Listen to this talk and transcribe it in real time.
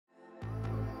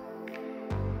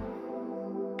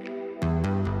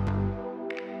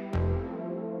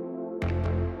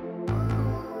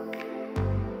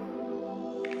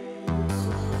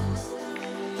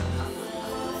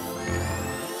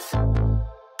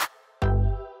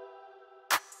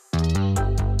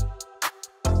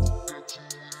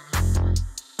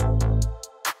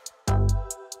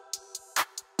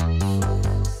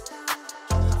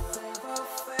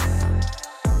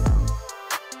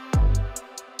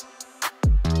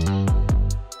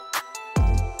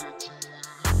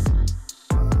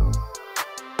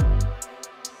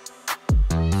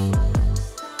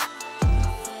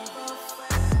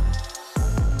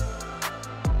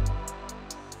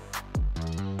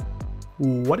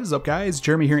What is up, guys?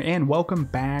 Jeremy here, and welcome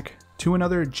back to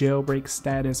another Jailbreak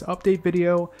Status update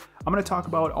video. I'm going to talk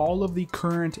about all of the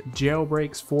current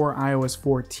jailbreaks for iOS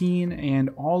 14 and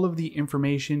all of the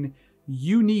information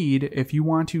you need if you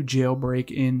want to jailbreak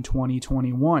in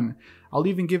 2021. I'll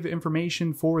even give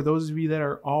information for those of you that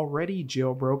are already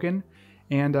jailbroken,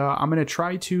 and I'm going to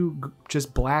try to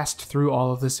just blast through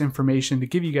all of this information to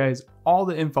give you guys all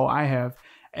the info I have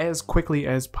as quickly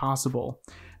as possible.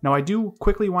 Now, I do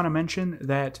quickly want to mention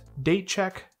that date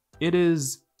check, it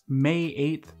is May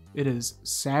 8th. It is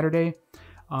Saturday.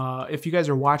 If you guys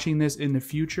are watching this in the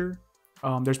future,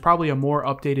 there's probably a more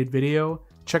updated video.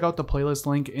 Check out the playlist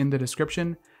link in the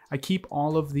description. I keep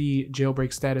all of the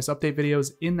Jailbreak Status update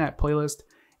videos in that playlist,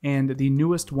 and the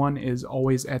newest one is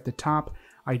always at the top.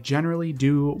 I generally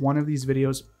do one of these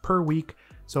videos per week,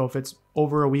 so if it's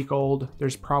over a week old,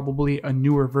 there's probably a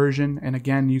newer version, and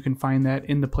again, you can find that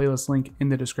in the playlist link in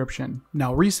the description.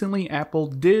 Now, recently, Apple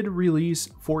did release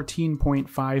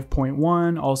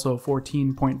 14.5.1, also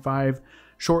 14.5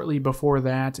 shortly before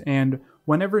that, and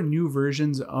whenever new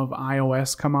versions of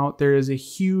iOS come out, there is a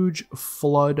huge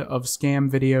flood of scam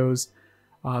videos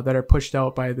that are pushed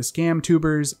out by the scam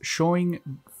tubers showing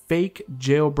fake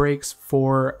jailbreaks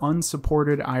for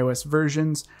unsupported iOS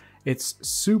versions. It's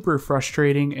super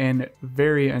frustrating and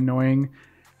very annoying,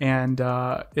 and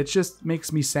it just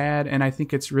makes me sad, and I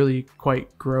think it's really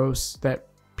quite gross that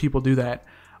people do that.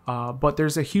 But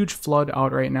there's a huge flood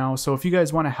out right now, so if you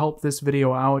guys want to help this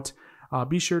video out,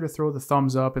 be sure to throw the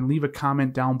thumbs up and leave a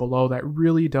comment down below. That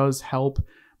really does help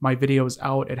my videos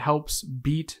out. It helps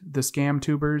beat the scam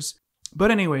tubers. But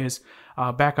anyways,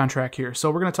 back on track here. So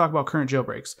we're going to talk about current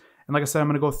jailbreaks. And like I said, I'm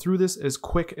going to go through this as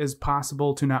quick as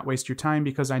possible to not waste your time,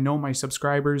 because I know my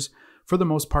subscribers, for the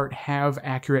most part, have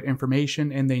accurate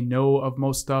information and they know of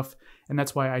most stuff. And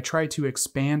that's why I try to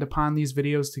expand upon these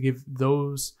videos to give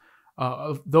those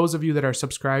of you that are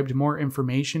subscribed more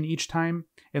information each time.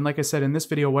 And like I said, in this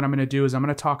video, what I'm going to do is I'm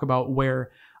going to talk about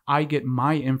where I get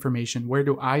my information. Where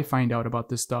do I find out about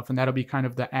this stuff? And that'll be kind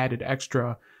of the added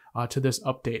extra to this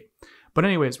update. But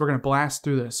anyways, we're going to blast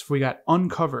through this. We got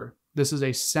unc0ver. This is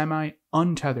a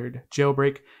semi-untethered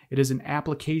jailbreak. It is an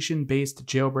application-based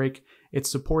jailbreak. It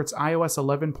supports iOS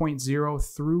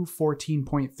 11.0 through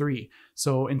 14.3.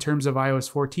 So in terms of iOS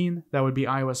 14, that would be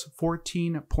iOS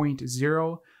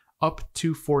 14.0 up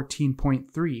to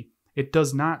 14.3. It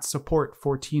does not support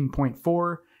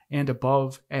 14.4 and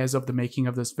above as of the making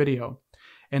of this video.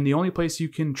 And the only place you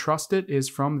can trust it is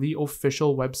from the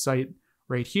official website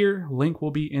right here. Link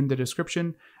will be in the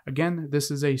description. Again,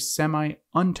 this is a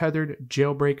semi-untethered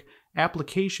jailbreak,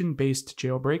 application-based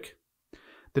jailbreak.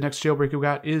 The next jailbreak we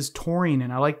got is Taurine,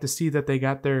 and I like to see that they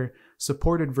got their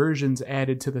supported versions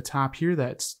added to the top here.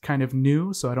 That's kind of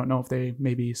new, so I don't know if they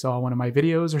maybe saw one of my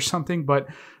videos or something, but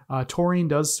Taurine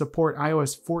does support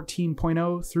iOS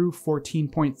 14.0 through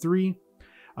 14.3.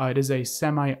 It is a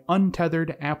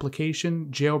semi-untethered application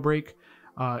jailbreak.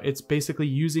 It's basically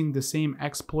using the same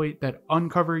exploit that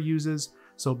unc0ver uses.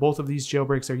 So both of these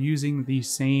jailbreaks are using the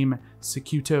same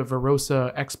Cicuta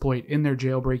Verosa exploit in their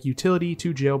jailbreak utility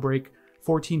to jailbreak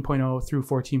 14.0 through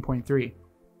 14.3.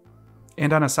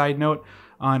 And on a side note,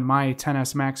 on my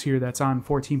XS Max here that's on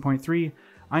 14.3,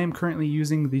 I am currently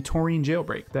using the Taurine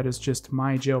jailbreak. That is just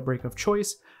my jailbreak of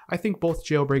choice. I think both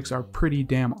jailbreaks are pretty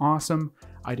damn awesome.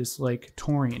 I just like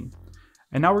Taurine.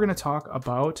 And now we're going to talk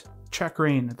about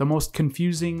Checkra1n, the most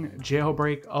confusing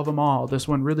jailbreak of them all. This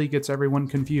one really gets everyone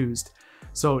confused.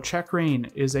 So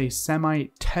Checkra1n is a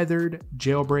semi-tethered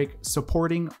jailbreak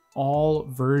supporting all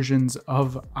versions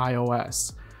of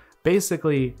iOS.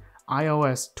 Basically,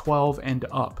 iOS 12 and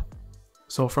up.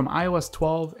 So from iOS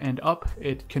 12 and up,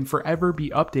 it can forever be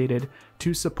updated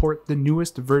to support the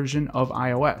newest version of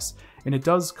iOS. And it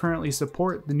does currently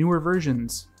support the newer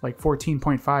versions like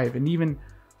 14.5 and even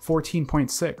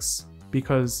 14.6,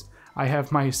 because I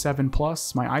have my 7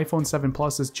 Plus, my iPhone 7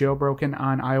 Plus is jailbroken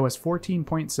on iOS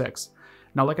 14.6.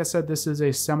 Now, like I said, this is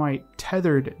a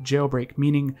semi-tethered jailbreak,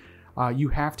 meaning you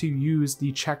have to use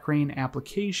the Checkra1n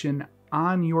application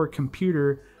on your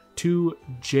computer to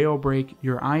jailbreak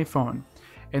your iPhone.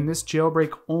 And this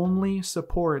jailbreak only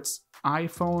supports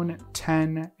iPhone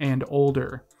 10 and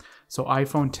older. So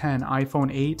iPhone 10,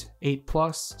 iPhone 8, 8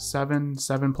 Plus, 7,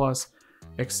 7 Plus,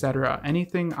 etc.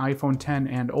 Anything iPhone 10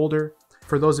 and older.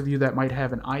 For those of you that might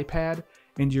have an iPad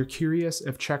and you're curious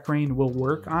if Checkra1n will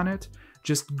work on it,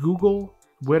 just Google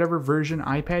whatever version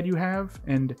iPad you have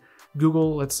and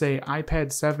Google, let's say,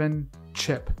 iPad 7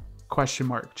 chip, ?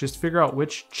 Just figure out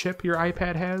which chip your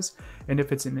iPad has, and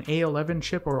if it's an A11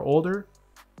 chip or older,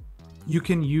 you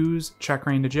can use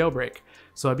Checkra1n to jailbreak.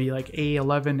 So it'd be like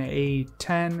A11,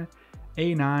 A10,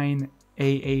 A9,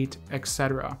 A8,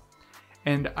 etc.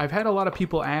 And I've had a lot of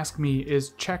people ask me,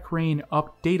 is CheckRain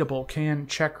updatable? Can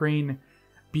CheckRain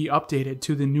be updated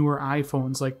to the newer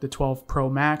iPhones like the 12 Pro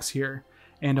Max here?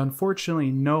 And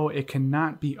unfortunately, no, it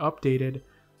cannot be updated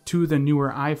to the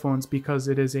newer iPhones because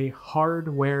it is a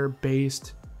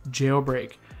hardware-based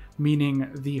jailbreak, meaning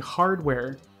the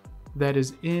hardware that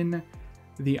is in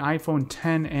the iPhone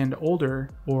 10 and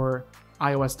older, or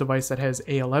iOS device that has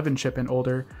A11 chip and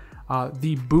older,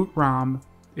 the boot ROM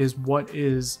is what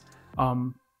is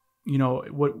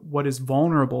what is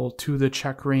vulnerable to the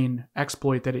CheckRain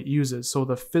exploit that it uses. So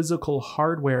the physical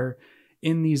hardware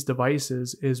in these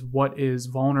devices is what is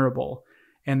vulnerable.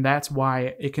 And that's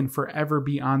why it can forever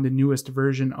be on the newest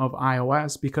version of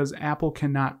iOS, because Apple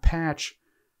cannot patch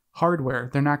hardware.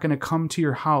 They're not going to come to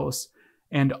your house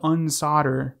and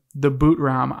unsolder the boot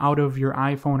ROM out of your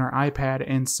iPhone or iPad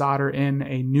and solder in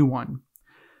a new one.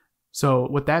 So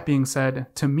with that being said,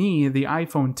 to me, the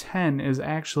iPhone 10 is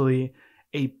actually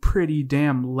a pretty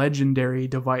damn legendary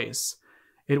device.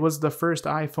 It was the first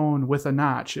iPhone with a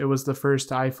notch. It was the first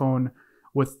iPhone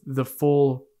with the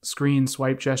full screen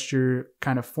swipe gesture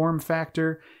kind of form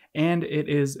factor, and it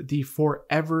is the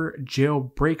forever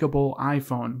jailbreakable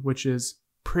iPhone, which is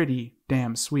pretty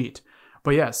damn sweet.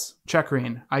 But yes,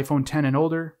 CheckRain, iPhone 10 and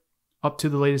older, up to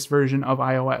the latest version of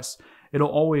iOS. It'll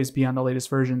always be on the latest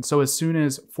version. So as soon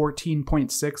as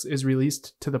 14.6 is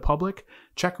released to the public,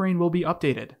 CheckRain will be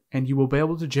updated, and you will be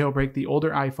able to jailbreak the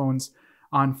older iPhones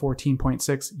on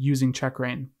 14.6 using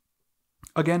CheckRain.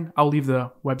 Again, I'll leave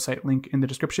the website link in the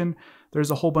description.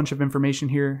 There's a whole bunch of information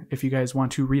here if you guys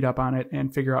want to read up on it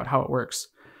and figure out how it works.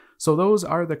 So those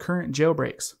are the current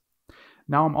jailbreaks.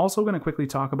 Now I'm also going to quickly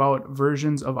talk about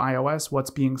versions of iOS,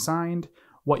 what's being signed,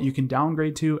 what you can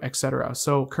downgrade to, etc.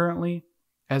 So currently,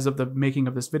 as of the making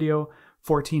of this video,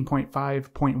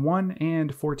 14.5.1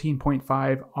 and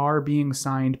 14.5 are being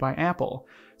signed by Apple.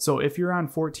 So if you're on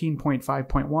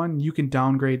 14.5.1, you can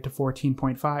downgrade to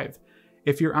 14.5.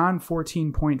 If you're on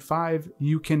 14.5,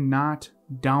 you cannot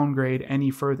downgrade any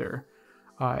further.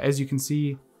 As you can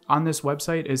see on this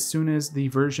website, as soon as the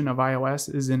version of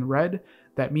iOS is in red,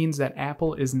 that means that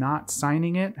Apple is not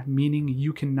signing it, meaning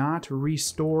you cannot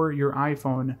restore your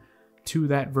iPhone to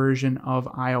that version of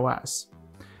iOS.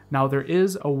 Now, there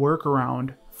is a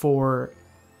workaround for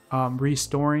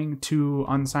restoring to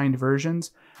unsigned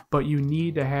versions, but you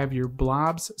need to have your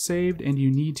blobs saved and you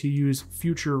need to use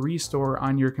Future Restore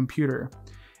on your computer.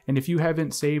 And if you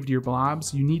haven't saved your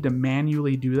blobs, you need to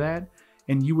manually do that,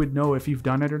 and you would know if you've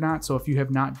done it or not. So if you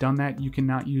have not done that, you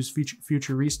cannot use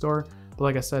Future Restore. But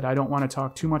like I said, I don't want to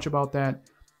talk too much about that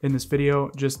in this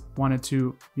video. Just wanted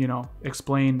to,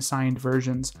 explain signed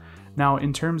versions. Now,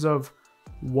 in terms of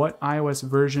what iOS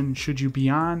version should you be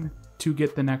on to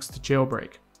get the next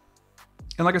jailbreak?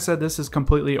 And like I said, this is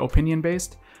completely opinion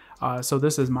based. So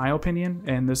this is my opinion,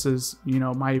 and this is,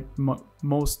 my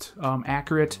most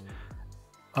accurate,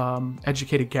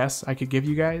 educated guess I could give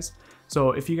you guys.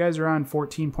 So if you guys are on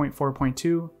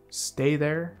 14.4.2, stay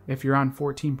there. If you're on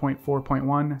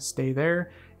 14.4.1, stay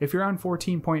there. If you're on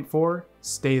 14.4,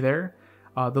 stay there.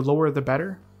 The lower the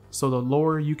better. So the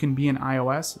lower you can be in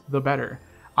iOS, the better.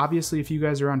 Obviously, if you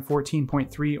guys are on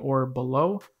 14.3 or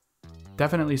below,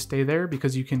 definitely stay there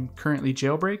because you can currently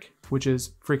jailbreak, which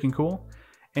is freaking cool.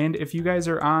 And if you guys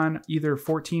are on either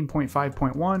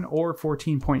 14.5.1 or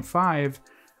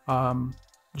 14.5,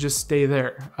 just stay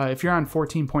there. If you're on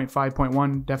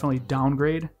 14.5.1, definitely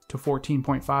downgrade to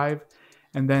 14.5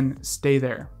 and then stay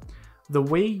there. The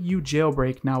way you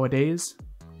jailbreak nowadays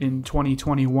in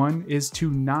 2021 is to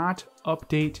not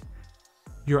update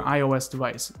your iOS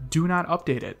device. Do not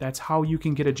update it. That's how you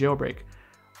can get a jailbreak.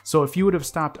 So if you would have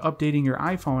stopped updating your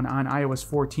iPhone on iOS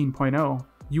 14.0,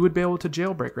 you would be able to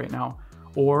jailbreak right now.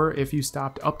 Or if you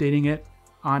stopped updating it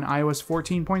on iOS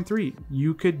 14.3,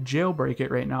 you could jailbreak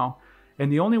it right now.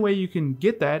 And the only way you can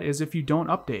get that is if you don't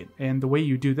update. And the way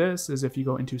you do this is if you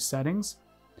go into Settings,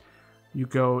 you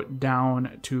go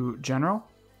down to General,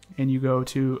 and you go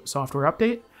to Software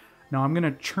Update. Now I'm going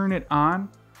to turn it on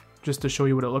just to show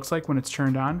you what it looks like when it's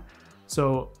turned on.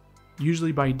 So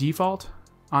usually by default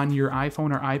on your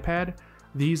iPhone or iPad,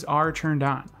 these are turned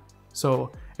on.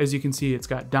 So as you can see, it's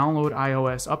got download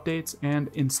iOS updates and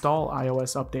install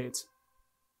iOS updates.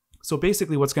 So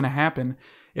basically what's going to happen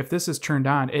if this is turned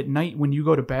on at night when you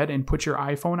go to bed and put your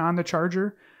iPhone on the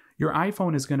charger, your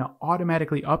iPhone is going to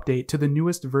automatically update to the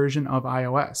newest version of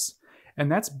iOS.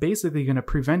 And that's basically going to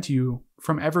prevent you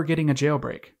from ever getting a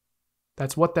jailbreak.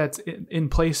 That's what that's in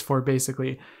place for,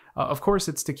 basically. Of course,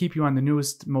 it's to keep you on the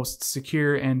newest, most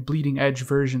secure and bleeding edge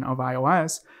version of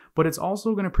iOS, but it's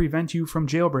also going to prevent you from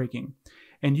jailbreaking.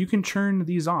 And you can turn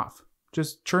these off.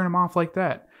 just churn them off like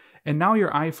that. And now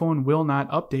your iPhone will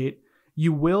not update.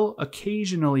 You will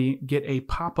occasionally get a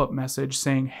pop-up message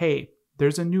saying, hey,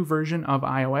 there's a new version of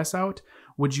iOS out.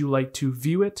 Would you like to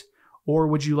view it, or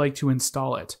would you like to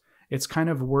install it? It's kind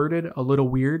of worded a little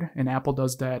weird, and Apple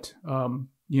does that,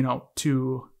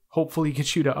 to hopefully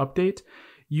get you to update.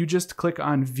 You just click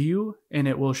on view and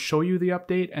it will show you the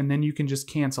update, and then you can just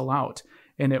cancel out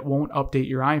and it won't update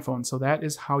your iPhone. So that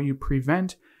is how you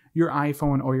prevent your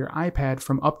iPhone or your iPad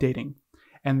from updating.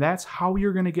 And that's how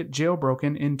you're going to get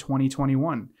jailbroken in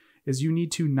 2021, is you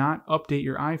need to not update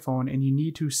your iPhone, and you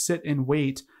need to sit and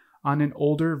wait on an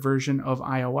older version of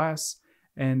iOS.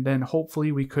 And then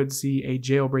hopefully we could see a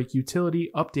jailbreak utility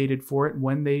updated for it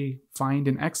when they find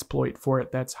an exploit for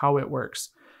it. That's how it works.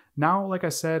 Now, like I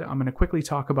said, I'm going to quickly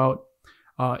talk about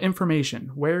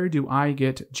information. Where do I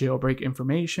get jailbreak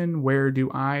information? Where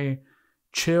do I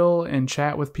chill and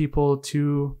chat with people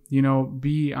to,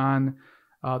 be on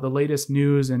the latest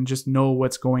news and just know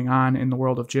what's going on in the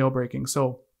world of jailbreaking?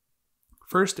 So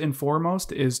first and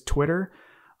foremost is Twitter.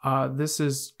 This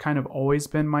has kind of always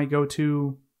been my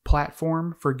go-to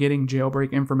platform for getting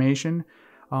jailbreak information.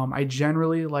 I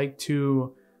generally like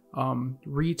to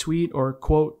retweet or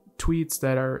quote tweets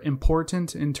that are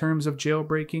important in terms of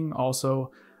jailbreaking.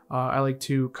 Also, I like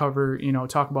to cover,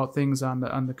 talk about things on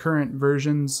the current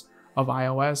versions of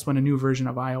iOS when a new version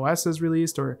of iOS is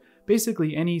released, or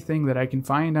basically anything that I can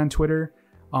find on Twitter.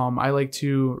 I like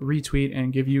to retweet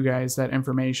and give you guys that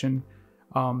information.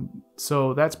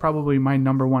 So that's probably my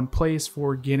number one place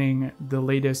for getting the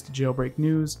latest jailbreak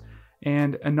news.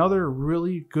 And another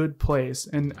really good place,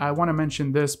 and I want to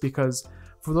mention this because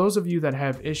for those of you that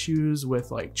have issues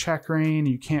with like checkra,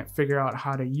 you can't figure out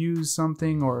how to use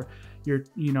something, or you're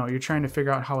trying to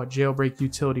figure out how a jailbreak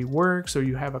utility works, or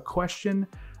you have a question,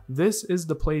 this is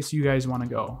the place you guys want to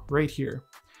go, right here.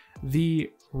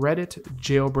 The Reddit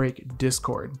Jailbreak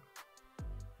Discord.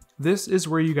 This is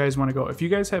where you guys want to go. If you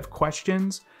guys have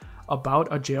questions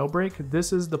about a jailbreak,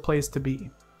 this is the place to be.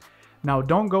 Now,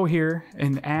 don't go here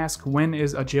and ask when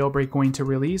is a jailbreak going to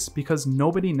release, because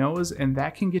nobody knows, and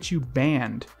that can get you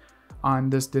banned on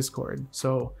this Discord.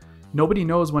 So nobody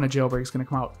knows when a jailbreak is going to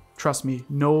come out. Trust me,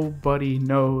 nobody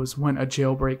knows when a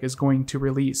jailbreak is going to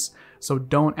release. So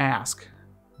don't ask.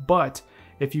 But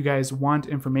if you guys want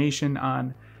information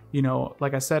on,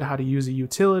 like I said, how to use a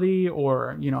utility,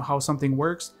 or, how something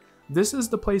works, this is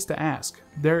the place to ask.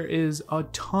 There is a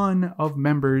ton of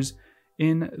members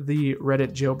in the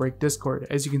Reddit Jailbreak Discord.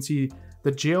 As you can see,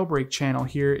 the Jailbreak channel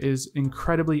here is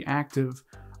incredibly active,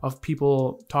 of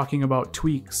people talking about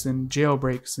tweaks and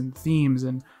jailbreaks and themes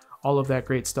and all of that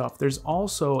great stuff. There's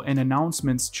also an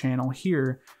announcements channel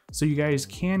here, so you guys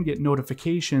can get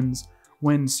notifications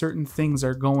when certain things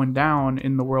are going down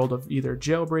in the world of either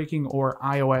jailbreaking or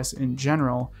iOS in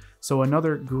general. So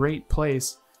another great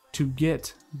place to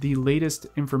get the latest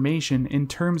information in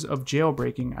terms of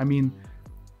jailbreaking. I mean,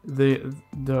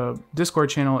 the Discord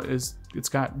channel it's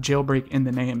got jailbreak in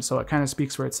the name, so it kind of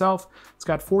speaks for itself. It's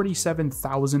got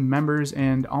 47,000 members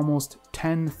and almost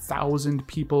 10,000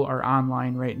 people are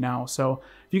online right now. So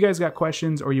if you guys got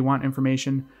questions or you want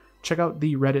information, check out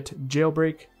the Reddit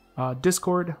Jailbreak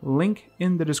Discord, link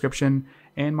in the description,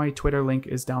 and my Twitter link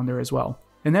is down there as well.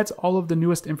 And that's all of the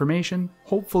newest information.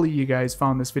 Hopefully you guys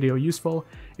found this video useful.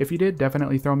 If you did,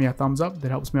 definitely throw me a thumbs up.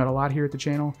 That helps me out a lot here at the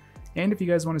channel. And if you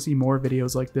guys want to see more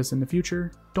videos like this in the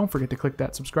future, don't forget to click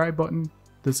that subscribe button.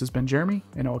 This has been Jeremy,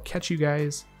 and I'll catch you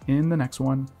guys in the next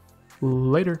one.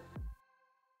 Later.